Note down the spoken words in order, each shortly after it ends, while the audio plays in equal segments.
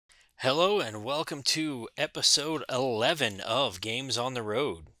Hello and welcome to episode 11 of Games on the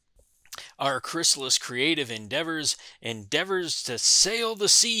Road. Our chrysalis creative endeavors to sail the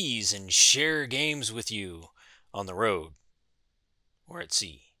seas and share games with you on the road or at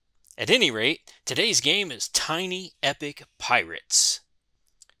sea. At any rate, today's game is Tiny Epic Pirates.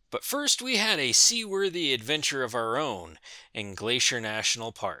 But first we had a seaworthy adventure of our own in Glacier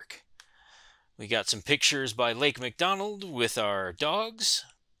National Park. We got some pictures by Lake McDonald with our dogs.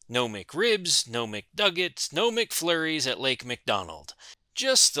 No McRibs, no McNuggets, no McFlurries at Lake McDonald.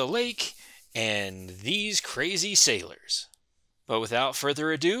 Just the lake and these crazy sailors. But without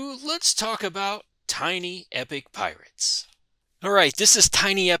further ado, let's talk about Tiny Epic Pirates. Alright, this is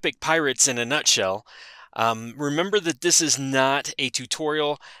Tiny Epic Pirates in a nutshell. Remember that this is not a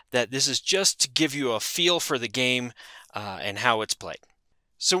tutorial, that this is just to give you a feel for the game and how it's played.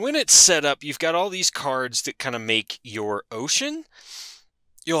 So when it's set up, you've got all these cards that kind of make your ocean.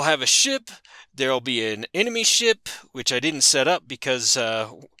 You'll have a ship, there'll be an enemy ship, which I didn't set up because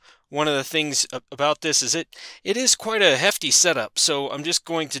one of the things about this is it is quite a hefty setup, so I'm just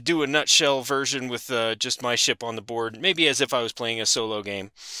going to do a nutshell version with just my ship on the board, maybe as if I was playing a solo game,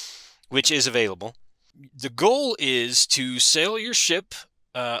 which is available. The goal is to sail your ship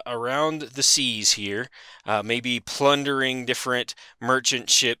around the seas here, maybe plundering different merchant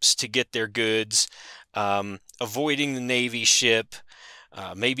ships to get their goods, avoiding the Navy ship,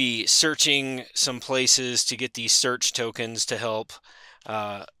 maybe searching some places to get these search tokens to help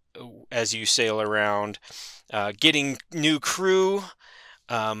as you sail around, getting new crew,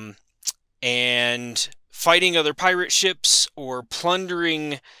 and fighting other pirate ships or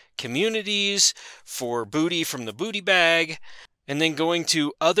plundering communities for booty from the booty bag, and then going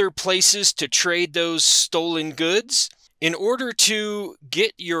to other places to trade those stolen goods in order to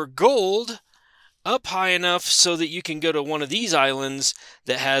get your gold up high enough so that you can go to one of these islands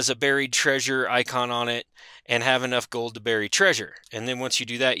that has a buried treasure icon on it and have enough gold to bury treasure. And then once you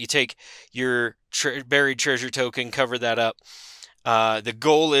do that, you take your buried treasure token, cover that up. The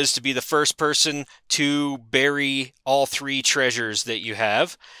goal is to be the first person to bury all three treasures that you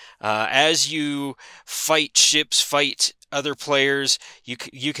have. As you fight ships, fight other players,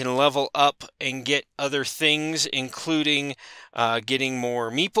 you can level up and get other things, including getting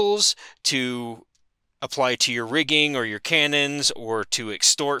more meeples to apply to your rigging or your cannons, or to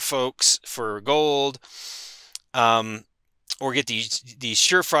extort folks for gold, or get these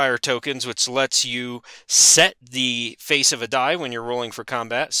surefire tokens, which lets you set the face of a die when you're rolling for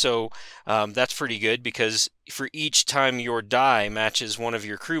combat. So that's pretty good, because for each time your die matches one of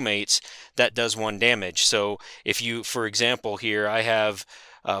your crewmates, that does 1 damage. So if you, for example, here I have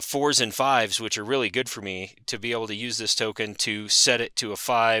 4s and 5s, which are really good for me to be able to use this token to set it to a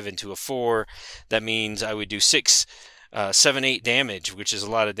 5 and to a 4. That means I would do 6, 7, 8 damage, which is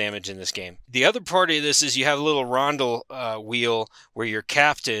a lot of damage in this game. The other part of this is you have a little rondel wheel where your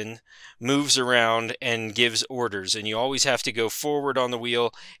captain moves around and gives orders, and you always have to go forward on the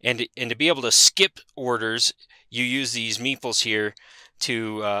wheel, and to be able to skip orders, you use these meeples here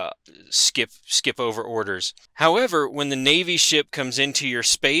to skip over orders. However, when the Navy ship comes into your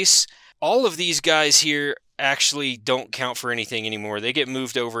space, all of these guys here actually don't count for anything anymore. They get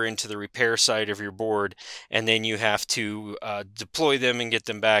moved over into the repair side of your board, and then you have to deploy them and get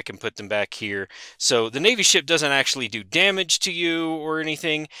them back and put them back here. So the Navy ship doesn't actually do damage to you or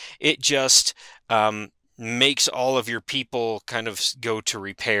anything. It just makes all of your people kind of go to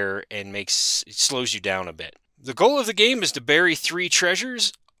repair, and it slows you down a bit. The goal of the game is to bury 3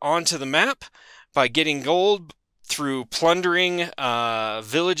 treasures onto the map by getting gold through plundering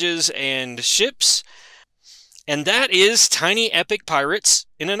villages and ships. And that is Tiny Epic Pirates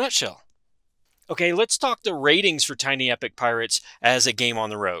in a nutshell. Okay, let's talk the ratings for Tiny Epic Pirates as a game on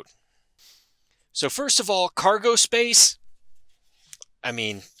the road. So first of all, cargo space. I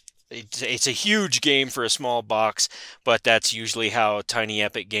mean, it's a huge game for a small box, but that's usually how Tiny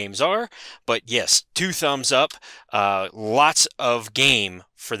Epic games are. But yes, 2 thumbs up. Lots of game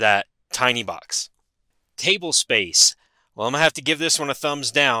for that tiny box. Table space. Well, I'm going to have to give this one a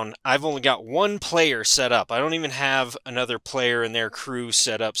thumbs down. I've only got 1 player set up. I don't even have another player and their crew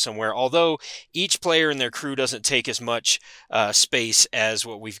set up somewhere, although each player and their crew doesn't take as much space as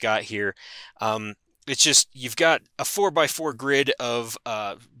what we've got here. It's just, you've got a 4x4 grid of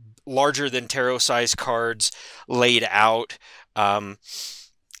larger than tarot size cards laid out, and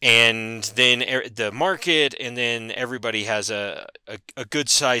then the market, and then everybody has a good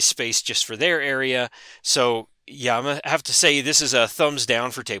size space just for their area. So yeah, I'm gonna have to say this is a thumbs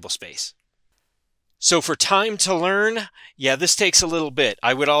down for table space. So for time to learn, yeah, this takes a little bit.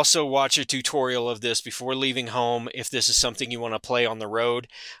 I would also watch a tutorial of this before leaving home if this is something you want to play on the road.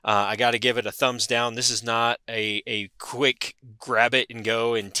 I got to give it a thumbs down. This is not a quick grab it and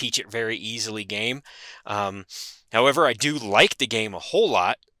go and teach it very easily game. Um, However, I do like the game a whole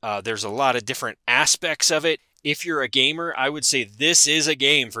lot. There's a lot of different aspects of it. If you're a gamer, I would say this is a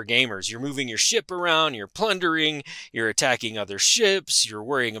game for gamers. You're moving your ship around, you're plundering, you're attacking other ships, you're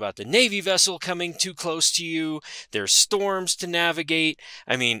worrying about the Navy vessel coming too close to you, there's storms to navigate.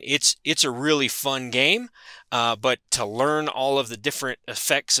 I mean, it's a really fun game, but to learn all of the different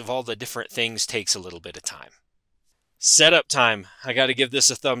effects of all the different things takes a little bit of time. Setup time. I got to give this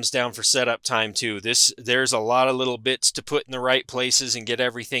a thumbs down for setup time too. There's a lot of little bits to put in the right places and get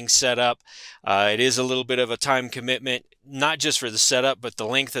everything set up. It is a little bit of a time commitment, not just for the setup, but the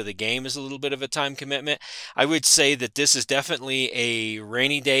length of the game is a little bit of a time commitment. I would say that this is definitely a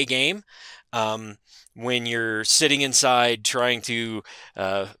rainy day game. When you're sitting inside trying to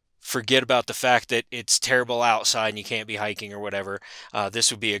forget about the fact that it's terrible outside and you can't be hiking or whatever,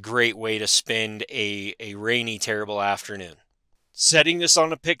 this would be a great way to spend a rainy, terrible afternoon. Setting this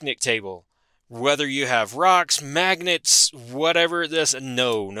on a picnic table, whether you have rocks, magnets, whatever this,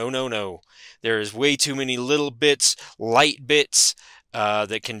 no, no, no, no. There's way too many little bits, light bits,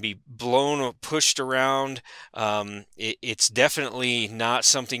 that can be blown or pushed around. It's definitely not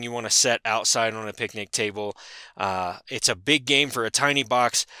something you want to set outside on a picnic table. It's a big game for a tiny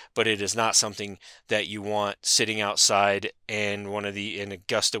box, but it is not something that you want sitting outside and an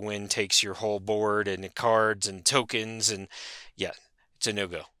gust of wind takes your whole board and the cards and tokens, and yeah, it's a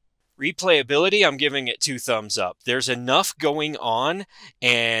no-go. Replayability, I'm giving it 2 thumbs up. There's enough going on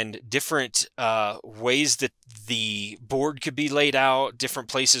and different ways that the board could be laid out, different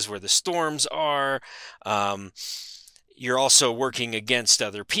places where the storms are. You're also working against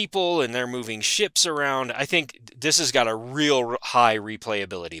other people and they're moving ships around. I think this has got a real high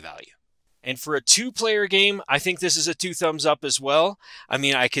replayability value. And for a 2-player game, I think this is a 2 thumbs up as well. I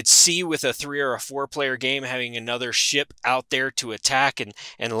mean, I could see with a 3 or a 4-player game having another ship out there to attack and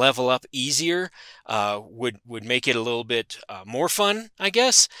level up easier would make it a little bit more fun, I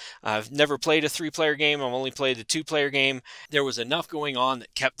guess. I've never played a 3-player game. I've only played a 2-player game. There was enough going on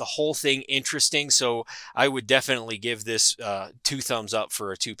that kept the whole thing interesting, so I would definitely give this 2 thumbs up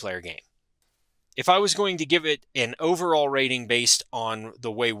for a 2-player game. If I was going to give it an overall rating based on the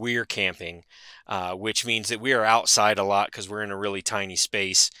way we're camping, which means that we are outside a lot because we're in a really tiny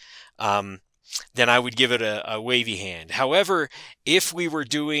space, then I would give it a wavy hand. However, if we were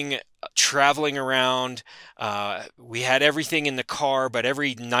doing traveling around, we had everything in the car, but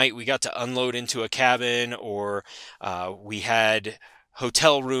every night we got to unload into a cabin, or we had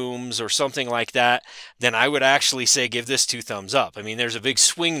hotel rooms or something like that, then I would actually say give this 2 thumbs up. I mean, there's a big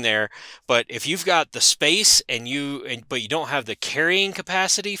swing there, but if you've got the space but you don't have the carrying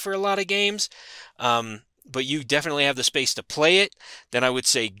capacity for a lot of games, but you definitely have the space to play it, then I would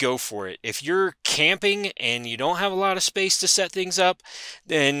say go for it. If you're camping and you don't have a lot of space to set things up,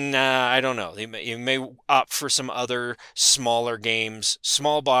 then I don't know. You may opt for some other smaller games,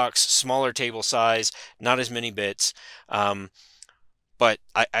 small box, smaller table size, not as many bits. But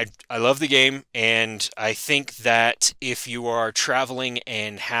I love the game, and I think that if you are traveling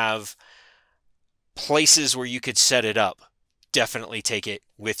and have places where you could set it up, definitely take it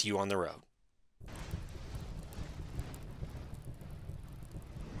with you on the road.